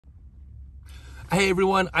Hey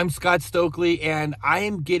everyone, I'm Scott Stokely, and I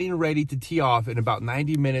am getting ready to tee off in about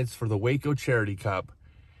 90 minutes for the Waco Charity Cup.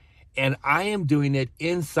 And I am doing it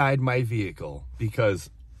inside my vehicle because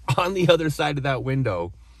on the other side of that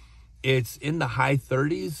window, it's in the high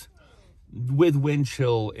 30s with wind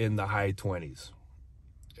chill in the high 20s.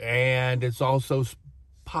 And it's also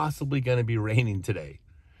possibly going to be raining today.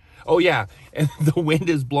 Oh yeah, and the wind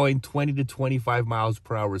is blowing 20 to 25 miles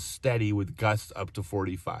per hour steady with gusts up to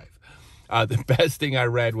 45. The best thing I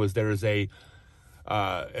read was there is an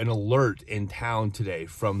alert in town today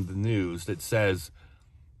from the news that says,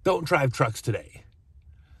 don't drive trucks today.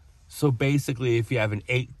 So basically, if you have an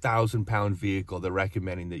 8,000-pound vehicle, they're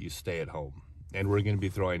recommending that you stay at home. And we're going to be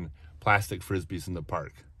throwing plastic frisbees in the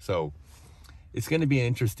park. So it's going to be an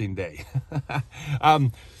interesting day.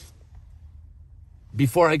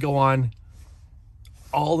 Before I go on,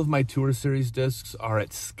 all of my Tour Series discs are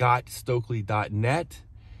at scottstokely.net.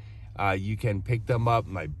 You can pick them up.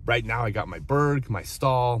 Right now I got my Berg, my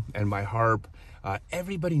Stahl, and my Harp.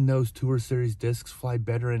 Everybody knows Tour Series discs fly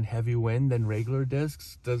better in heavy wind than regular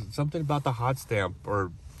discs. Does something about the hot stamp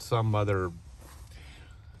or some other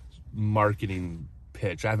marketing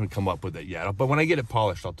pitch. I haven't come up with it yet, but when I get it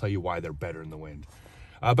polished, I'll tell you why they're better in the wind.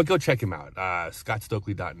 But go check him out,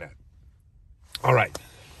 scottstokely.net. All right,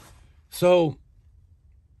 so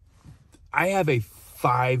I have a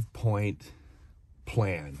 5-point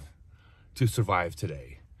plan to survive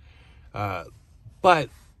today. But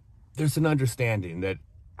there's an understanding that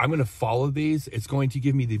I'm going to follow these. It's going to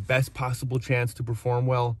give me the best possible chance to perform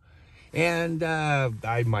well. And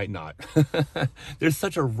I might not. There's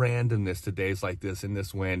such a randomness to days like this in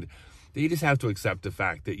this wind that you just have to accept the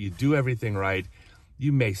fact that you do everything right,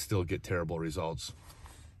 you may still get terrible results.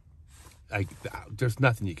 There's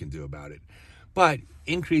nothing you can do about it. But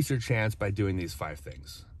increase your chance by doing these 5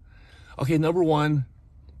 things. Okay, number 1,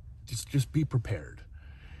 just be prepared.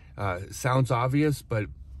 Sounds obvious, but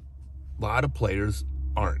a lot of players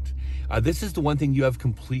aren't. This is the one thing you have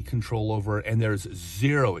complete control over, and there's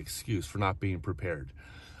zero excuse for not being prepared.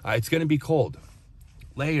 It's going to be cold.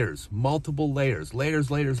 Layers, multiple layers, layers.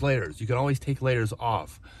 You can always take layers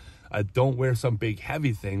off. Don't wear some big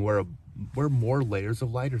heavy thing. Wear more layers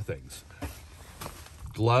of lighter things.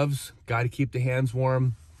 Gloves, got to keep the hands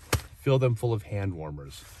warm. Fill them full of hand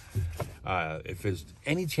warmers. If there's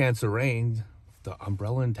any chance of rain, the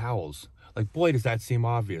umbrella and towels. Like, boy, does that seem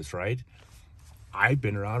obvious, right? I've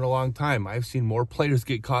been around a long time. I've seen more players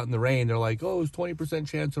get caught in the rain. They're like, oh, it's 20%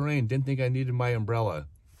 chance of rain. Didn't think I needed my umbrella.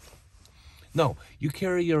 No, you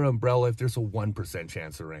carry your umbrella if there's a 1%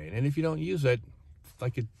 chance of rain. And if you don't use it,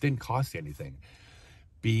 like it didn't cost you anything.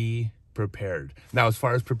 Be prepared. Now, as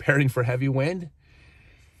far as preparing for heavy wind,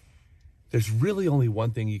 there's really only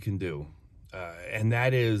one thing you can do. And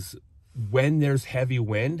that is when there's heavy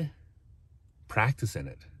wind, practice in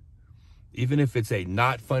it. Even if it's a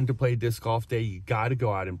not fun to play disc golf day, you got to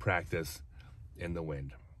go out and practice in the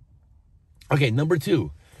wind. Okay, number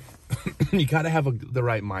 2, you got to have the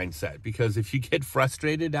right mindset, because if you get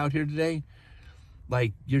frustrated out here today,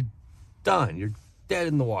 like, you're done. You're dead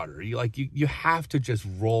in the water. You have to just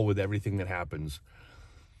roll with everything that happens.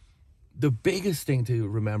 The biggest thing to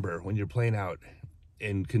remember when you're playing out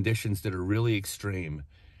in conditions that are really extreme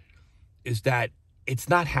is that it's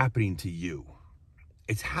not happening to you.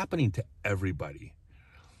 It's happening to everybody.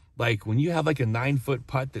 Like, when you have like a 9-foot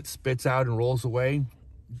putt that spits out and rolls away,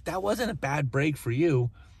 that wasn't a bad break for you.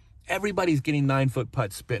 Everybody's getting 9-foot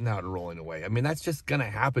putts spitting out and rolling away. I mean, that's just going to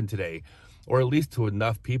happen today, or at least to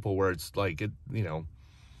enough people where it's like,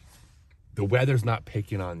 the weather's not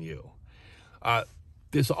picking on you.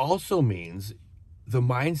 This also means the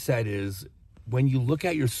mindset is when you look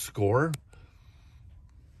at your score,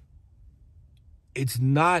 it's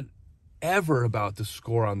not ever about the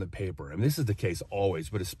score on the paper. I mean, this is the case always,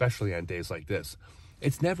 but especially on days like this.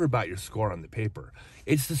 It's never about your score on the paper.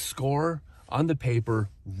 It's the score on the paper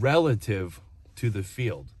relative to the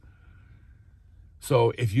field.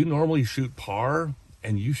 So if you normally shoot par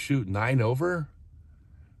and you shoot 9 over,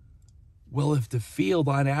 well, if the field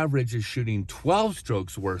on average is shooting 12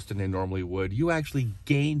 strokes worse than they normally would, you actually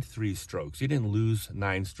gained 3 strokes. You didn't lose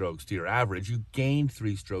 9 strokes to your average. You gained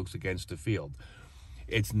 3 strokes against the field.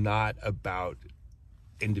 It's not about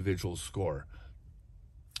individual score.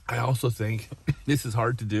 I also think this is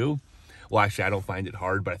hard to do. Well, actually, I don't find it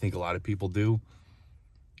hard, but I think a lot of people do.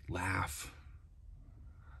 Laugh.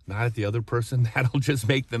 Not at the other person. That'll just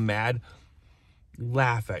make them mad.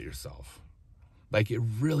 Laugh at yourself. Like, it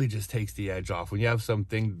really just takes the edge off. When you have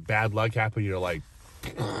something, bad luck happen, you're like,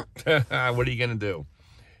 what are you going to do?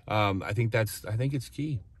 I think it's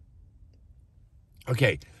key.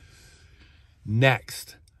 Okay.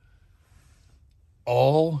 Next,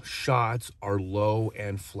 All shots are low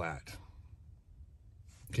and flat.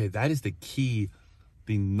 Okay, that is the key,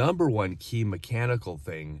 the number one key mechanical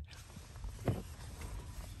thing.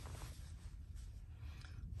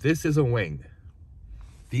 This is a wing.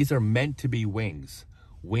 These are meant to be wings.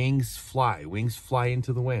 Wings fly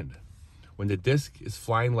into the wind. When the disc is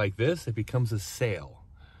flying like this, it becomes a sail.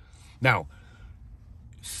 Now,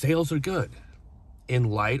 sails are good. In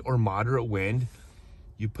light or moderate wind,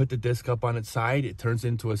 you put the disc up on its side, it turns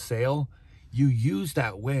into a sail. You use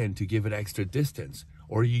that wind to give it extra distance,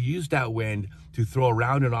 or you use that wind to throw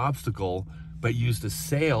around an obstacle, but use the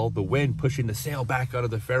sail, the wind pushing the sail back out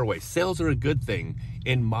of the fairway. Sails are a good thing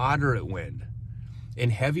in moderate wind.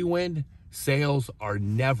 In heavy wind, sails are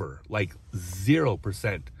never, like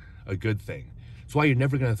 0%, a good thing. That's why you're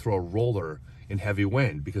never going to throw a roller in heavy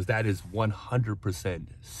wind, because that is 100%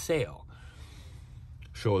 sail.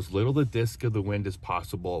 Show as little the disc of the wind as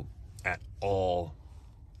possible at all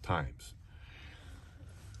times.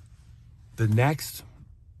 The next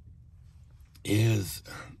is,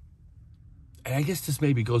 and I guess this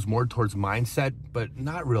maybe goes more towards mindset, but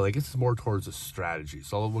not really. I guess it's more towards a strategy.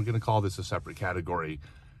 So we're going to call this a separate category.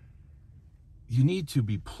 You need to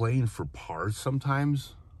be playing for pars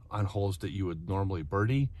sometimes on holes that you would normally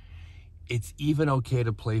birdie. It's even okay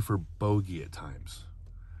to play for bogey at times.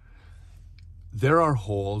 There are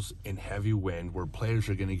holes in heavy wind where players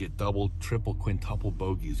are going to get double, triple, quintuple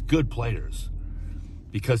bogeys. Good players,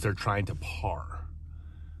 because they're trying to par.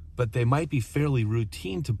 But they might be fairly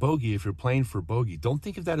routine to bogey if you're playing for bogey. Don't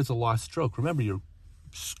think of that as a lost stroke. Remember, you're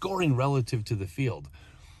scoring relative to the field.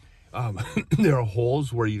 There are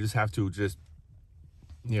holes where you just have to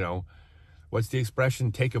what's the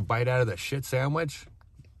expression? Take a bite out of the shit sandwich?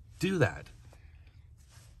 Do that.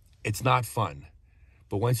 It's not fun.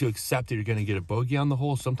 But once you accept that you're going to get a bogey on the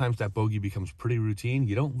hole, sometimes that bogey becomes pretty routine.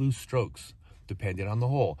 You don't lose strokes depending on the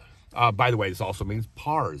hole. By the way, this also means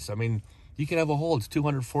pars. I mean, you can have a hole that's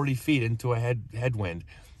 240 feet into a headwind.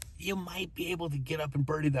 You might be able to get up and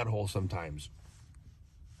birdie that hole sometimes.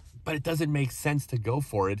 But it doesn't make sense to go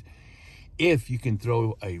for it if you can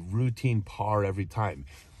throw a routine par every time.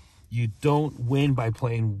 You don't win by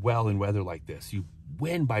playing well in weather like this. You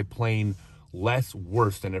win by playing less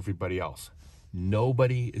worse than everybody else.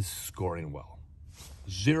 Nobody is scoring well.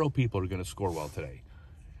 0 people are going to score well today.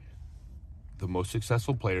 The most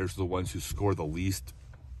successful players are the ones who score the least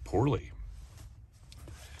poorly.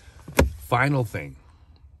 Final thing.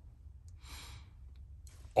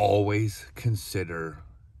 Always consider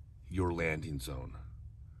your landing zone.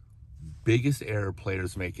 Biggest error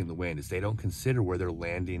players make in the wind is they don't consider where they're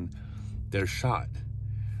landing their shot.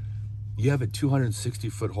 You have a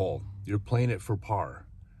 260-foot hole. You're playing it for par.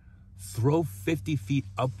 Throw 50 feet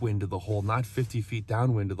upwind to the hole, not 50 feet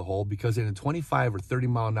downwind to the hole, because in a 25 or 30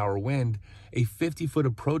 mile an hour wind, a 50-foot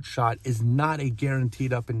approach shot is not a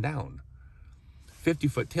guaranteed up and down.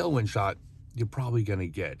 50-foot tailwind shot, you're probably going to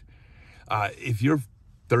get. If you're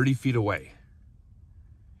 30 feet away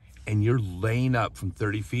and you're laying up from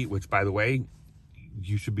 30 feet, which, by the way,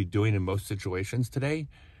 you should be doing in most situations today,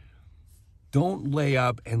 don't lay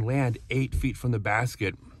up and land 8 feet from the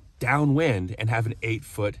basket downwind and have an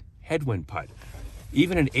 8-foot headwind putt.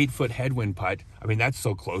 Even an 8-foot headwind putt, I mean, that's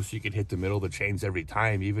so close you could hit the middle of the chains every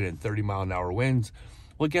time, even in 30 mile an hour winds.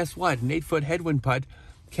 Well, guess what? An 8-foot headwind putt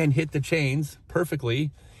can hit the chains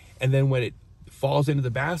perfectly, and then when it falls into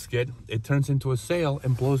the basket, it turns into a sail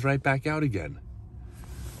and blows right back out again.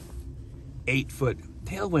 8-foot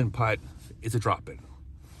tailwind putt is a drop-in.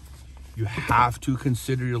 You have to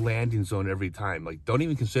consider your landing zone every time. Like, don't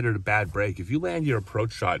even consider it a bad break. If you land your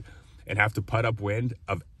approach shot and have to putt upwind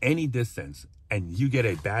of any distance and you get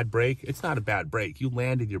a bad break, it's not a bad break. You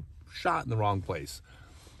landed your shot in the wrong place.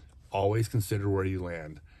 Always consider where you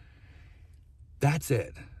land. That's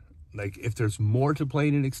it. Like, if there's more to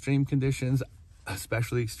playing in extreme conditions,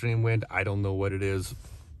 especially extreme wind, I don't know what it is.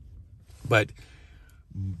 But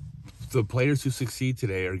the players who succeed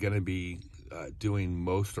today are going to be doing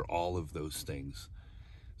most or all of those things.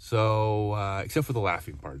 So, except for the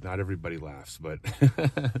laughing part. Not everybody laughs, but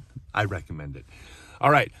I recommend it.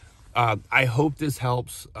 All right. I hope this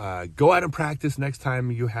helps. Go out and practice next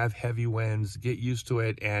time you have heavy winds. Get used to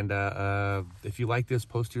it. And if you like this,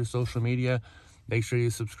 post to your social media. Make sure you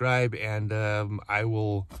subscribe. And I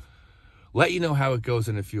will let you know how it goes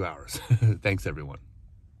in a few hours. Thanks, everyone.